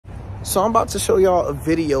So I'm about to show y'all a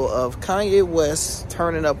video of Kanye West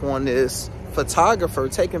turning up on this photographer,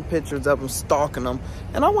 taking pictures of him, stalking him.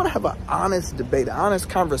 And I want to have an honest debate, an honest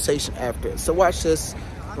conversation after it. So watch this.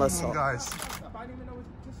 Let's talk. Guys.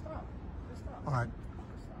 All right.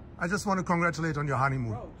 I just want to congratulate on your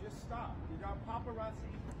honeymoon. Bro, just stop. You got paparazzi.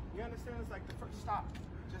 You understand? It's like the first stop.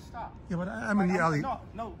 Just stop. Yeah, but I'm in the alley.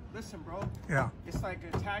 No, listen, bro. Yeah. It's like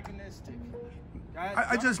antagonistic.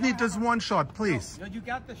 I just need this one shot, please. No, you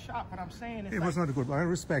got the shot, but I'm saying it was not a good one. I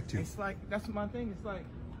respect you. It's like, that's my thing. It's like,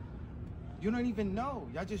 you don't even know.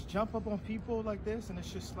 Y'all just jump up on people like this, and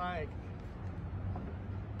it's just like.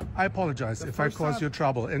 I apologize if I caused you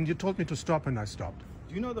trouble, and you told me to stop, and I stopped.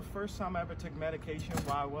 Do you know the first time I ever took medication,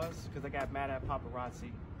 why I was? Because I got mad at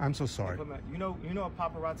paparazzi. I'm so sorry. You know what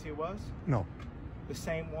paparazzi was? No. The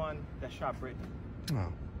same one that shot Britney. No. You know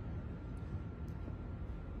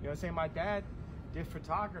what I'm saying? My dad did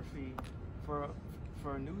photography for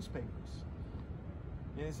newspapers.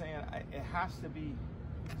 You know what I'm saying? It has to be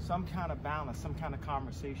some kind of balance, some kind of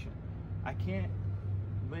conversation. I can't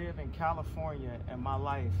live in California in my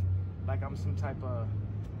life like I'm some type of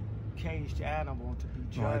caged animal to be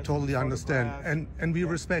judged. No, I totally understand, and we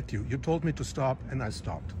respect you. You told me to stop, and I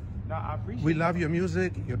stopped. No, I appreciate. We love your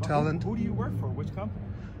music, your talent. Who do you work for? Which company?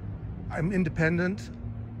 I'm independent,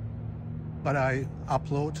 but I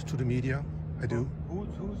upload to the media. I do.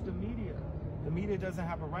 Who's the media? The media doesn't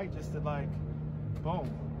have a right just to like, boom,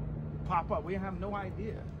 pop up. We have no idea.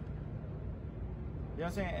 You know what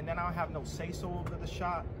I'm saying? And then I don't have no say-so over the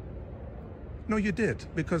shot. No, you did,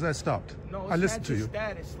 because I stopped. No, I listened to you.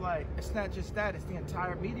 It's like, it's not just that, it's the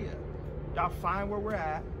entire media. Y'all find where we're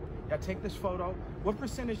at, y'all take this photo. What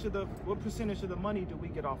percentage of the money do we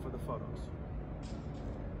get off of the photos?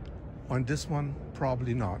 On this one,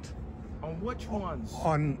 probably not. On which ones?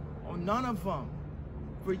 On none of them.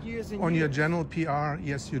 For years and years. On your general PR,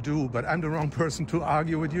 yes you do, but I'm the wrong person to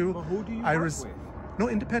argue with you. But who do you work with? No,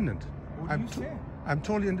 independent. Who do you send? I'm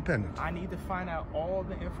totally independent. I need to find out all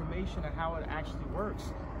the information of how it actually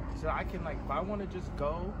works. So I can, like, if I want to just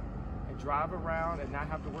go and drive around and not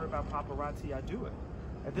have to worry about paparazzi, I do it.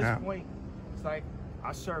 At this point, it's like,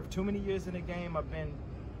 I served too many years in the game. I've been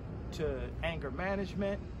to anger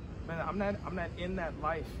management. Man, I'm not in that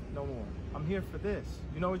life no more. I'm here for this.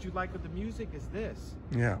 You know what you like with the music is this.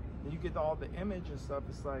 Yeah. And you get all the image and stuff.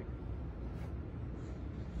 It's like,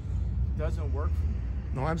 it doesn't work for me.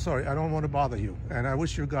 No, I'm sorry. I don't want to bother you. And I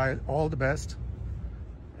wish your guy all the best.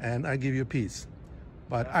 And I give you peace.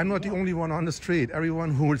 But I'm not the only one on the street.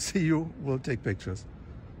 Everyone who will see you will take pictures.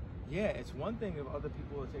 Yeah, it's one thing if other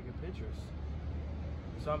people are taking pictures.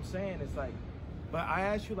 So I'm saying it's like, but I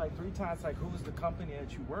asked you like 3 times, like, who's the company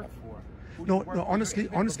that you work for? No,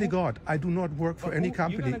 honestly, God, I do not work for any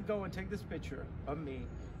company. You're gonna go and take this picture of me.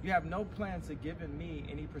 You have no plans of giving me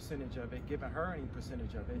any percentage of it, giving her any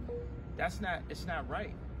percentage of it. It's not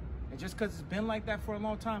right. And just because it's been like that for a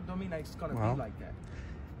long time, don't mean that it's gonna be like that.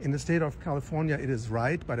 In the state of California, it is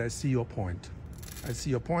right, but I see your point. I see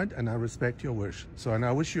your point, and I respect your wish. So, and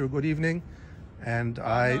I wish you a good evening. And No,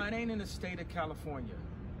 it ain't in the state of California.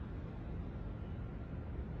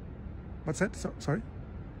 What's that? Sorry?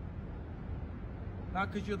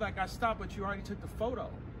 Not because you're like, I stopped, but you already took the photo.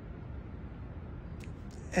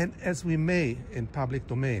 And as we may in public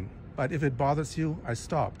domain, but if it bothers you, I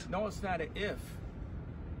stopped. No, it's not an if.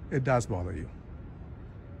 It does bother you.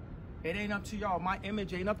 It ain't up to y'all. My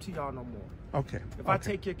image ain't up to y'all no more. Okay. If I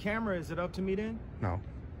take your camera, is it up to me then? No,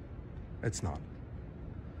 it's not.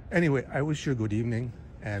 Anyway, I wish you a good evening,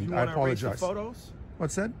 and I apologize. You want to erase the photos?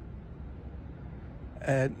 What's that?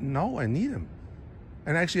 No, I need them.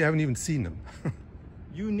 And actually, I haven't even seen them.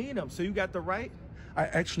 You need them, so you got the right?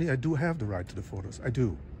 I do have the right to the photos. I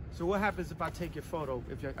do. So what happens if I take your photo,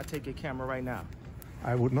 if I take your camera right now?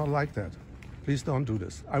 I would not like that. Please don't do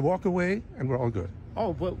this. I walk away, and we're all good.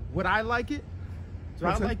 Oh, but would I like it? Do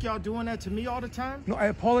I like y'all doing that to me all the time? No, I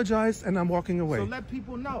apologize, and I'm walking away. So let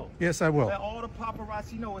people know. Yes, I will. Let all the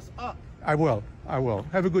paparazzi know it's up. I will. I will.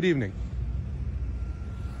 Have a good evening.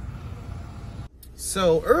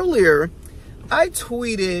 So earlier, I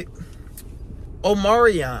tweeted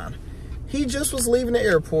Omarion. He just was leaving the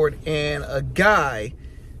airport, and a guy,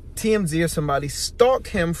 TMZ or somebody, stalked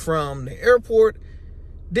him from the airport,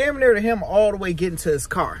 damn near to him all the way getting to his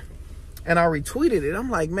car. And I retweeted it. I'm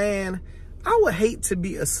like, man, I would hate to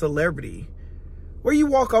be a celebrity where you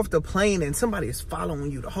walk off the plane and somebody is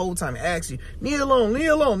following you the whole time and asks you, kneel alone,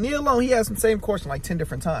 kneel alone, kneel alone. He asked the same question like 10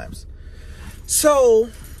 different times. So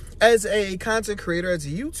as a content creator, as a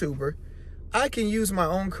YouTuber, I can use my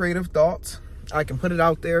own creative thoughts. I can put it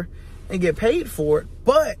out there and get paid for it.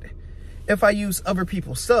 But If I use other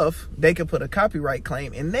people's stuff, they can put a copyright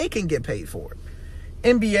claim and they can get paid for it.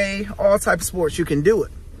 NBA, all type of sports, you can do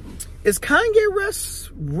it. Is Kanye West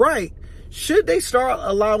right? Should they start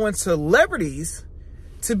allowing celebrities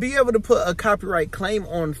to be able to put a copyright claim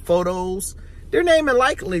on photos, their name and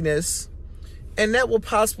likeliness, and that will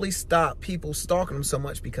possibly stop people stalking them so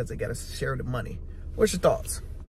much because they got to share the money? What's your thoughts?